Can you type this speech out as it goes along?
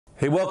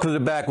Hey, welcome to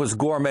Backwoods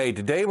Gourmet.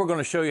 Today we're going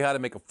to show you how to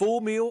make a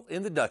full meal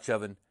in the Dutch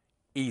oven,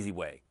 easy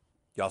way.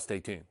 Y'all stay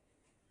tuned.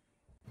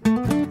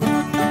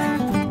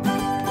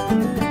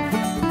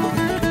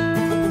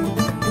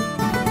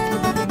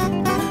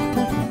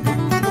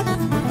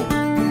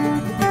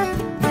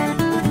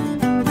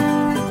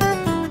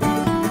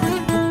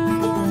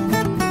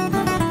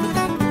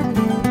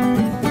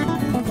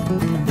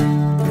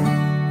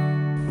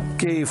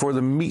 Okay, for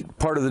the meat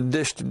part of the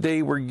dish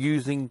today, we're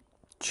using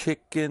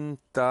chicken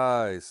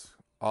thighs.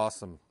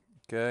 Awesome.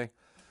 Okay,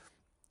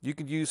 you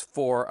could use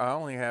 4. I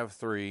only have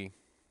 3.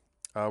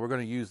 We're going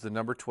to use the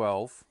number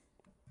 12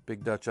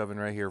 big Dutch oven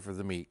right here for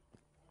the meat.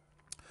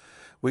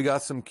 We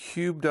got some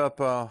cubed up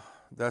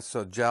that's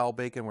jowl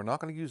bacon. We're not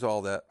going to use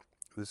all that.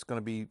 This is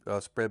going to be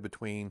spread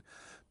between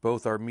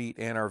both our meat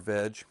and our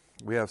veg.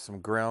 We have some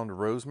ground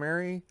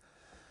rosemary,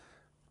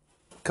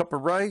 cup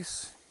of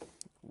rice,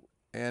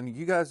 and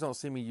you guys don't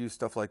see me use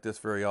stuff like this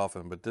very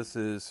often, but this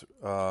is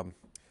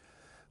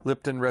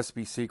Lipton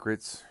Recipe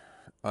Secrets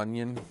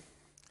onion.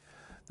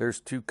 There's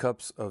 2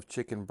 cups of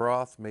chicken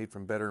broth made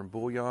from better and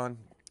bouillon,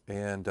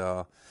 and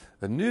a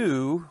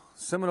new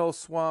Seminole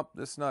Swamp.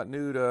 This is not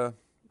new to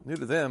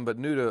them, but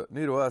new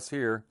to us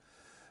here.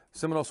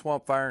 Seminole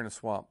Swamp Fire in the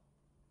Swamp.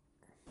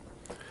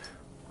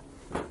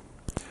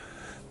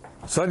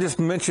 So I just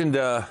mentioned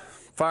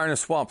Fire in the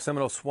Swamp,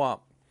 Seminole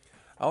Swamp.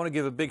 I want to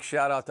give a big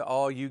shout out to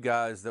all you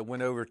guys that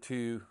went over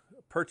to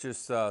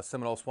purchase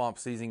Seminole Swamp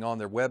seasoning on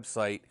their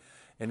website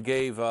and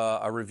gave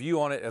a review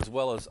on it, as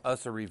well as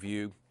us a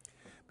review,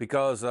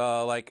 because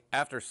like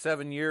after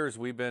 7 years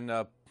we've been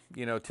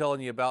telling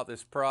you about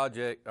this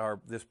project or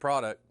this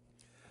product.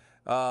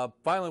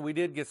 Finally we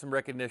did get some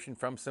recognition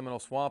from Seminole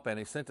Swamp, and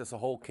they sent us a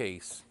whole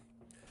case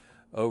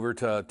over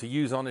to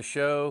use on the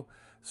show.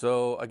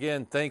 So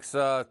again, thanks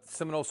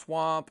Seminole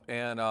Swamp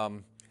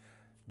and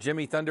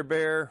Jimmy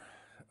Thunderbear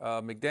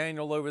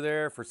McDaniel over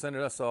there for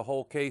sending us a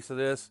whole case of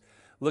this.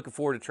 Looking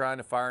forward to trying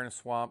the Fire in the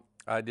Swamp.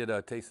 I did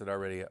taste it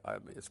already.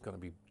 It's going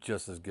to be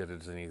just as good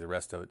as any of the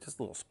rest of it, just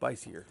a little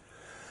spicier.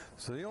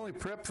 So the only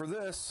prep for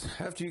this,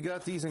 after you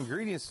got these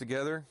ingredients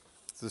together,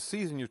 is to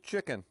season your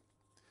chicken.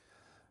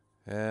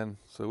 And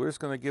so we're just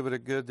going to give it a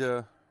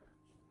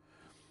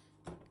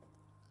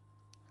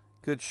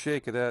good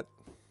shake of that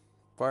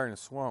Fire in the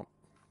Swamp,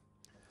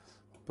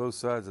 both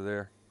sides of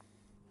there.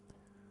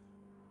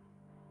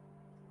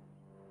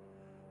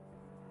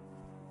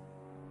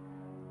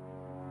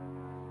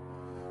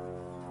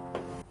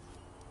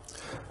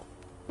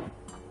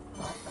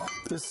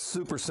 This is a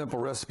super simple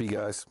recipe,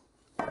 guys.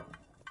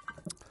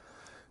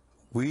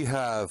 We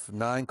have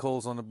 9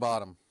 coals on the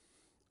bottom.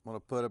 I'm going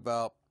to put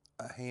about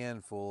a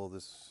handful of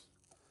this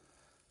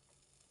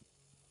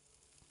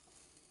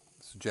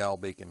jowl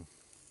bacon.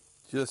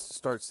 Just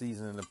start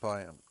seasoning the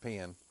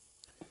pan.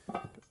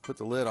 Put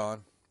the lid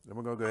on. Then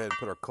we're going to go ahead and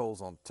put our coals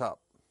on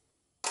top.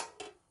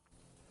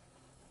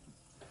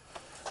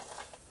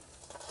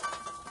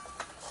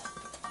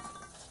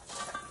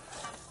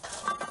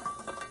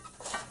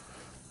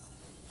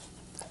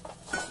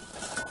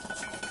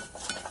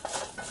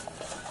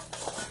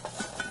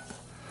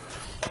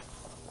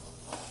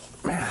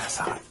 That's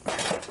hot.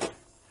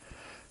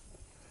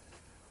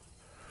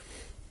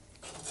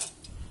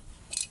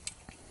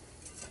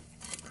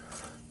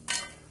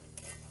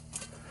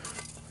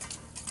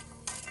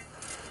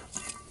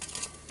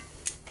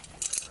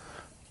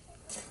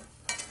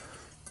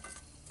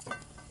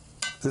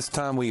 This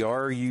time we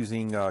are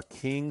using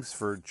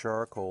Kingsford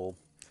charcoal.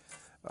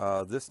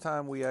 This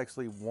time we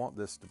actually want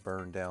this to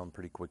burn down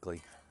pretty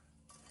quickly.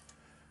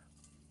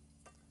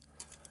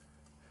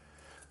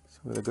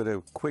 We're going to do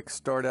a quick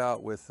start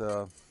out with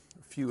a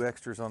few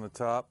extras on the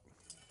top.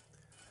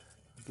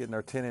 Getting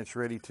our 10-inch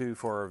ready too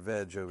for our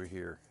veg over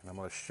here. And I'm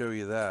going to show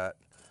you that,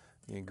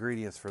 the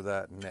ingredients for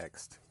that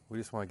next. We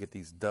just want to get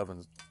these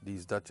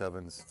Dutch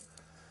ovens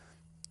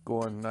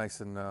going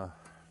nice and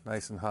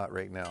hot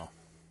right now.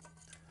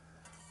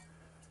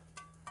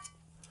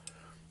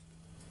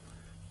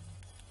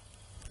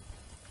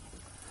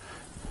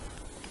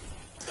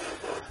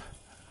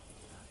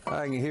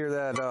 I can hear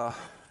that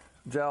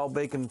jowl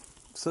bacon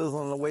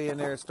sizzling away in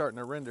there, starting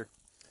to render.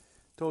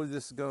 Told you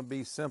this is going to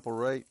be simple,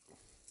 right?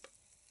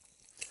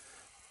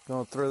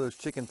 Going to throw those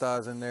chicken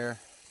thighs in there,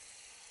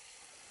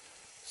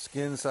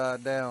 skin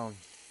side down.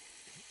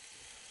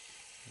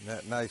 And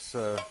that nice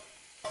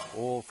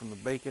oil from the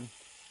bacon.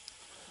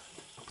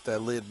 Put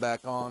that lid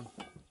back on.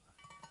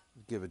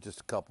 Give it just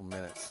a couple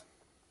minutes.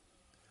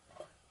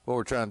 What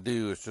we're trying to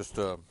do is just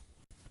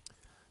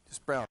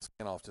brown the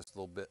skin off just a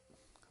little bit.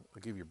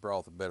 It'll give your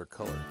broth a better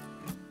color.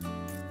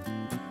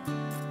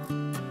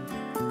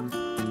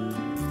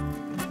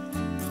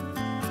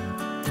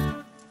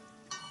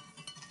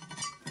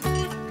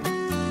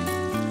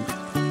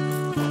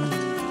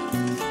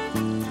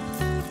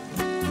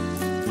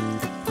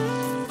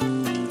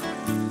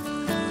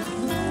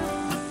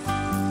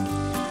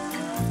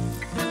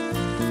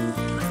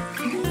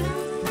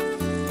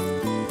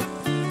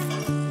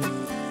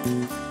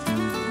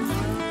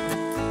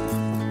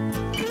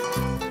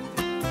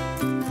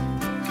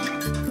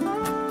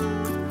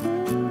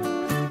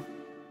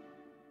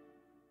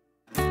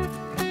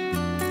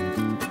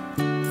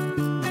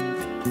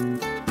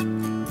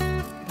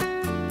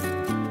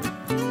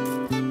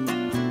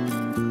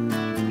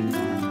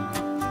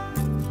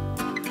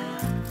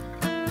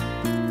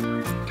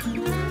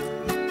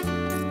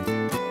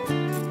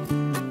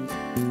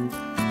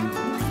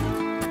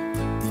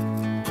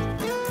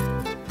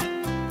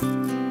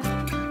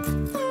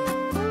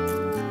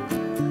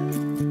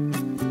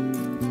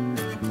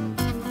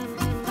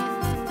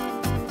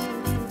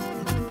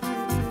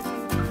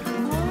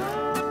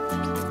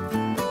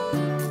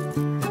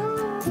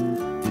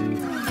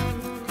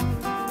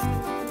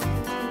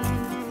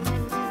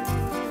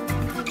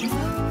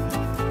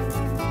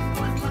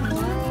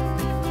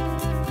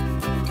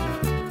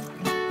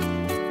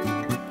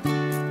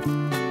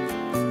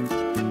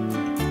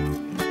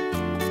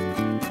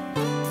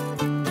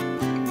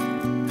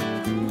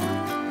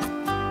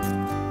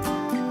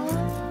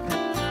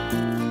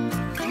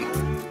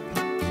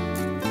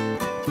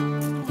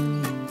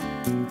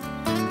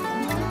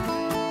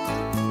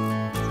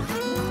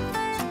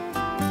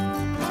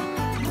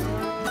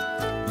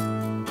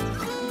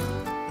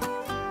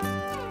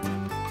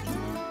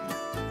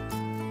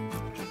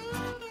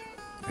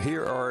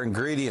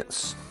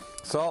 Ingredients: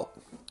 salt,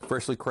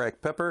 freshly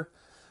cracked pepper.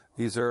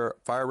 These are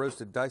fire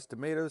roasted diced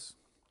tomatoes.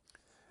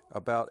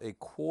 About a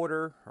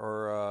quarter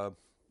or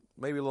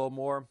maybe a little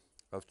more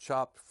of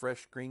chopped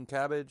fresh green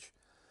cabbage.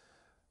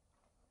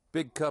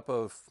 Big cup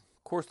of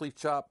coarsely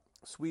chopped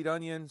sweet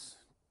onions.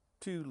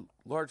 2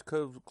 large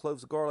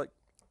cloves of garlic,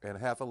 and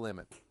half a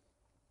lemon.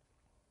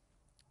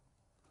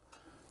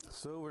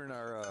 So we're in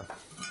our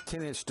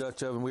 10-inch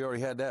Dutch oven. We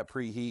already had that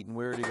preheat, and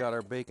we already got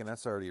our bacon.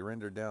 That's already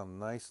rendered down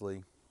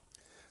nicely.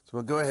 So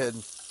we'll go ahead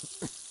and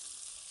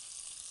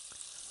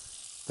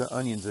the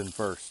onions in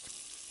first.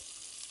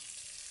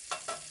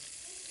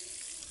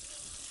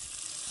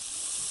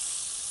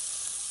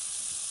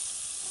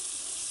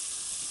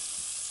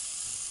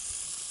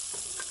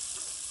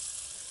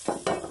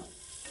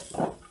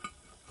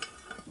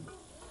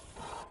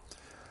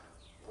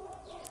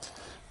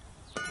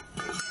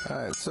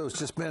 Alright, so it's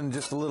just been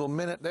just a little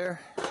minute there.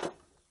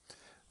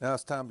 Now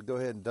it's time to go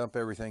ahead and dump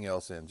everything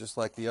else in. Just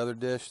like the other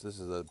dish, this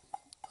is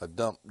a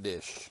dump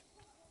dish.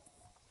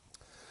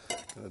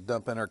 Gonna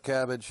dump in our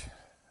cabbage,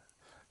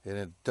 and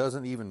it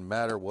doesn't even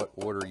matter what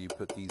order you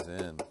put these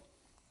in.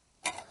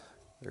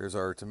 There's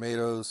our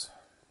tomatoes.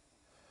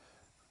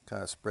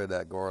 Kind of spread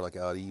that garlic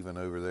out even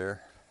over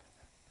there.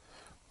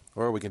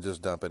 Or we can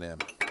just dump it in.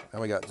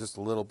 And we got just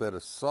a little bit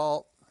of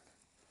salt,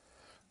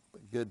 a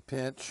good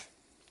pinch.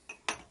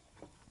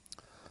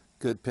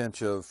 Good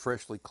pinch of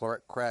freshly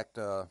cracked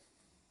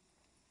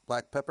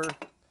black pepper,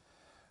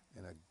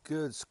 and a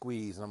good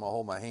squeeze, and I'm gonna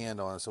hold my hand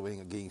on it so we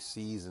can get any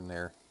seeds in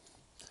there.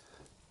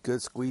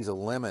 Good squeeze of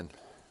lemon.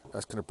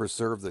 That's gonna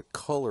preserve the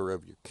color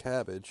of your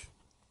cabbage.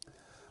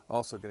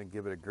 Also gonna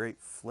give it a great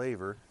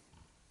flavor.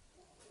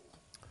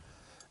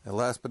 And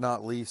last but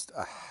not least,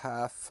 a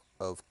half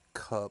of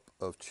cup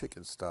of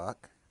chicken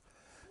stock,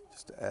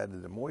 just to add to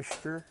the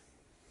moisture.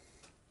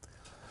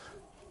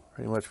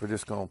 Pretty much we're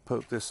just going to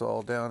poke this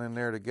all down in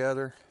there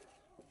together.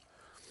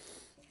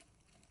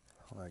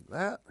 Like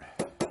that.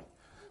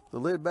 The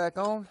lid back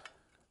on.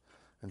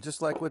 And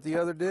just like with the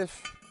other dish,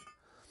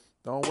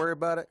 don't worry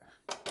about it.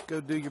 Go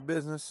do your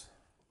business.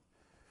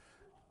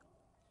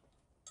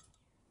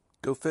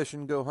 Go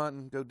fishing, go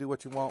hunting, go do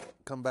what you want.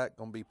 Come back,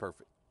 gonna be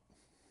perfect.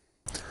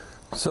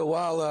 So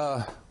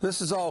while this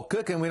is all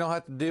cooking, we don't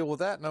have to deal with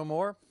that no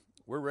more.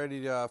 We're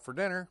ready for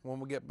dinner. When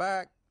we get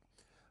back,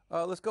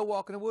 let's go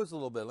walk in the woods a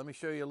little bit. Let me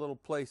show you a little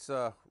place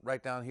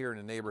right down here in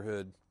the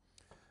neighborhood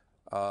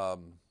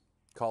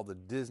called the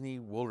Disney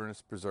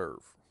Wilderness Preserve.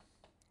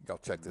 Y'all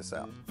check this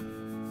out.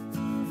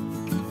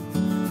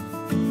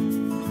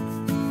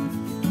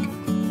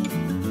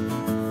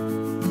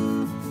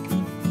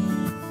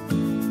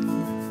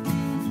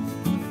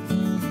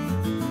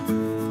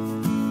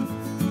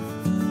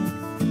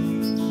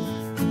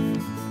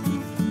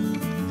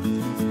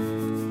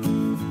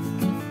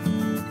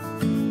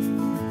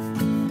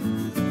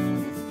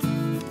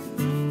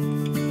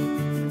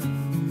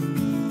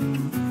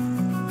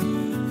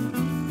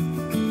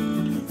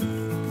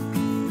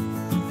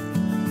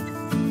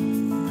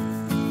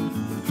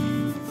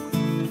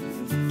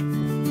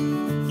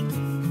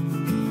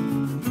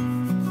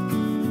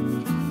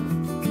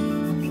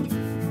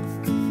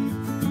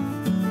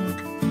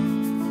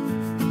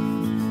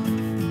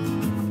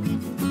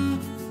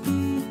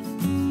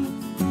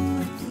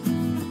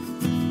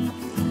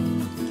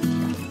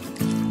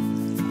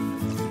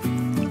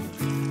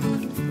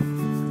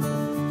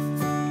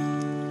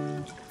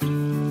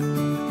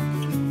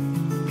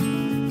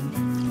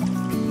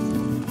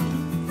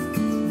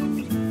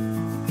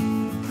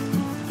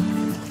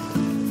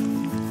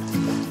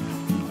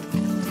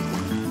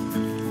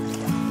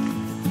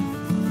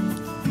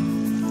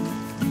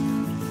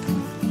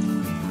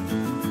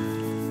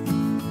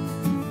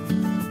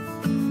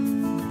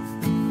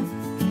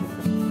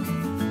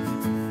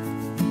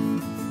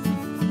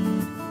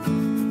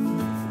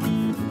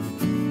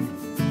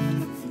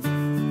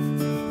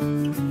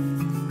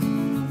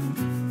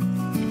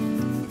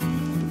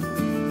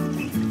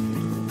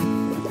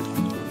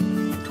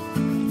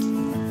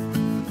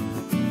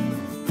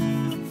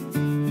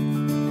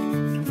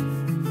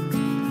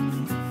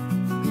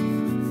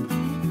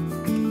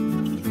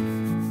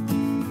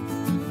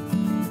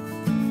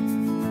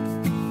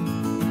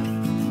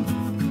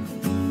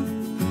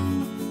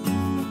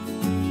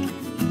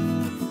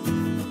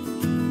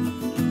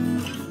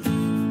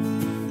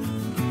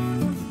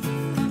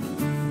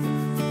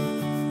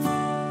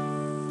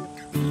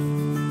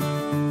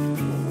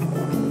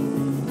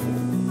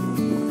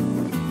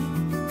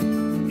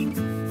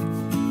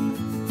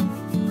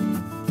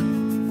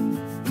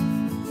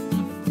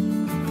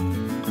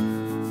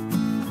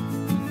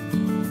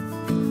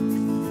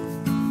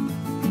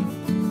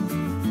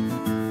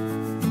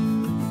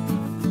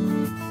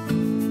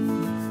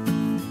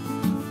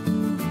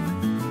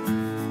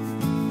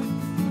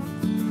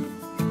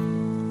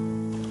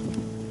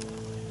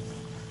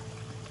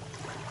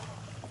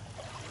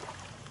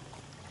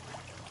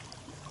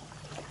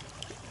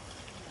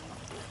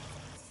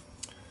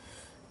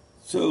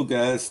 So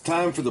guys,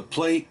 time for the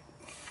plate.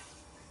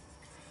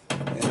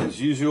 And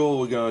as usual,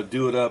 we're going to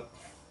do it up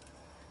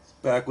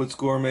Backwoods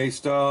Gourmet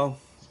style.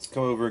 Let's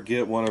come over and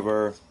get one of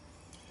our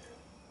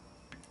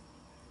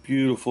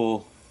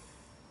beautiful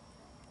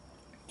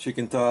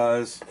chicken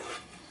thighs,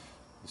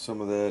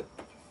 some of that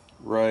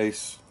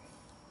rice,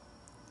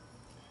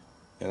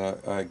 and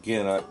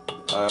I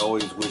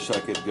always wish I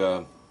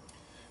could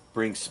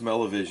bring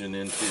smell-o-vision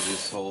into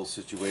this whole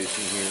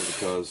situation here,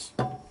 because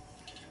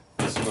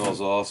it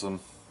smells awesome.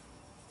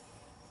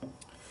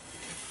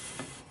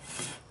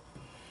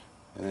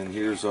 And then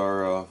here's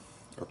our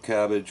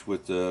cabbage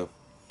with the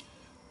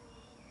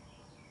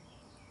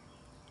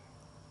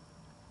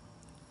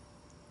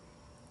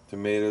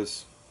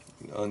tomatoes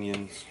and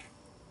onions.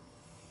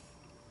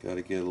 Got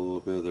to get a little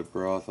bit of the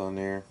broth on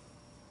there.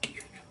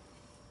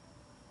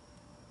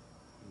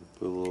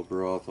 Put a little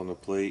broth on the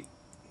plate.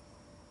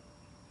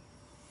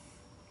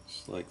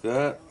 Just like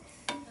that.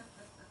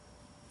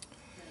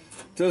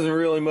 Doesn't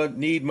really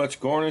need much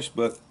garnish,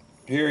 but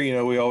here, you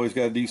know, we always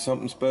got to do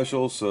something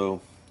special,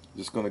 so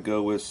just going to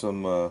go with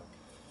some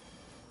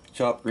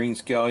chopped green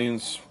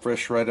scallions,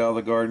 fresh right out of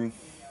the garden.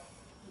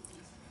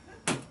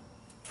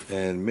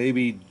 And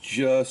maybe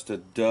just a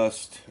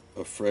dust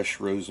of fresh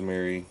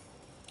rosemary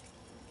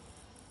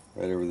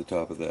right over the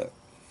top of that.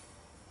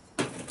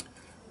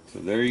 So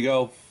there you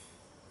go.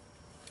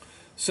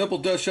 Simple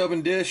Dutch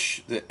oven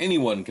dish that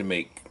anyone can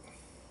make,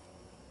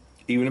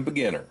 even a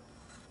beginner.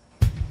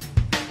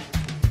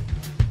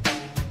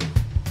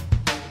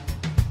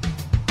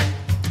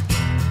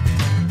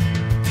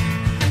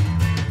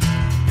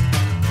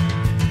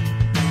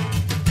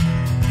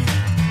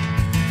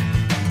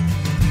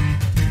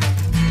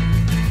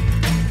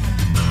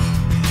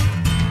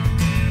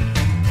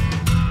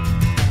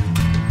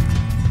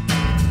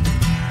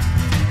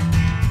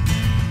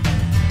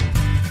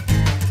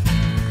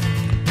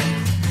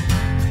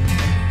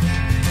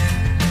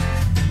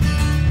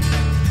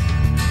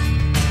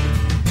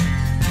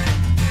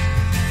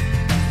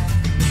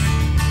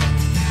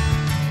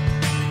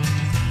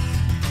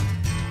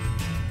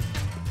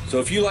 So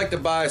if you like to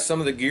buy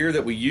some of the gear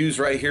that we use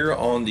right here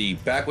on the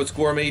Backwoods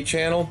Gourmet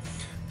channel,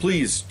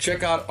 please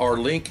check out our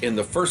link in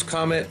the first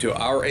comment to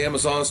our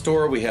Amazon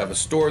store. We have a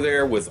store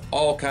there with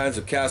all kinds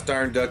of cast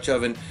iron, Dutch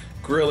oven,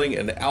 grilling,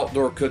 and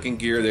outdoor cooking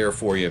gear there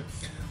for you.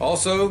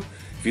 Also,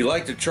 if you'd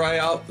like to try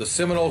out the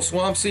Seminole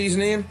Swamp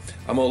Seasoning,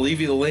 I'm going to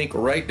leave you the link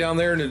right down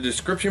there in the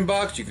description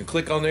box. You can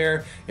click on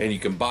there and you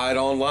can buy it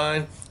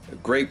online. A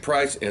great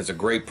price, and it's a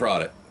great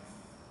product.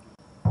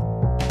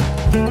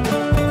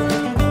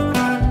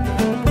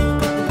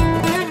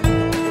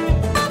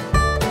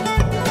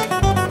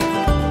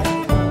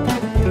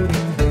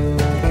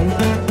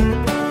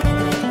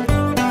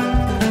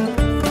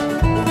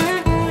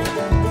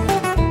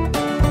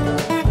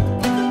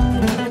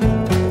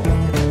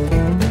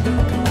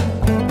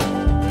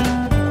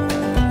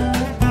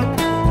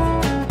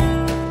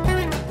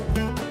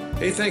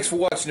 Hey, thanks for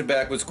watching the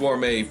Backwoods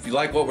Gourmet. If you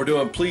like what we're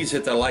doing, please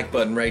hit that like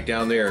button right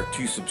down there.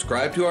 To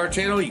subscribe to our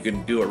channel, you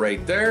can do it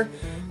right there.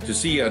 To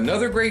see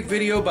another great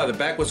video by the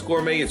Backwoods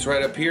Gourmet, it's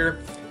right up here.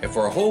 And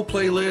for a whole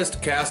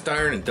playlist, cast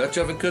iron and Dutch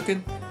oven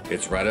cooking,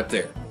 it's right up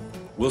there.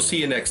 We'll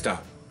see you next time.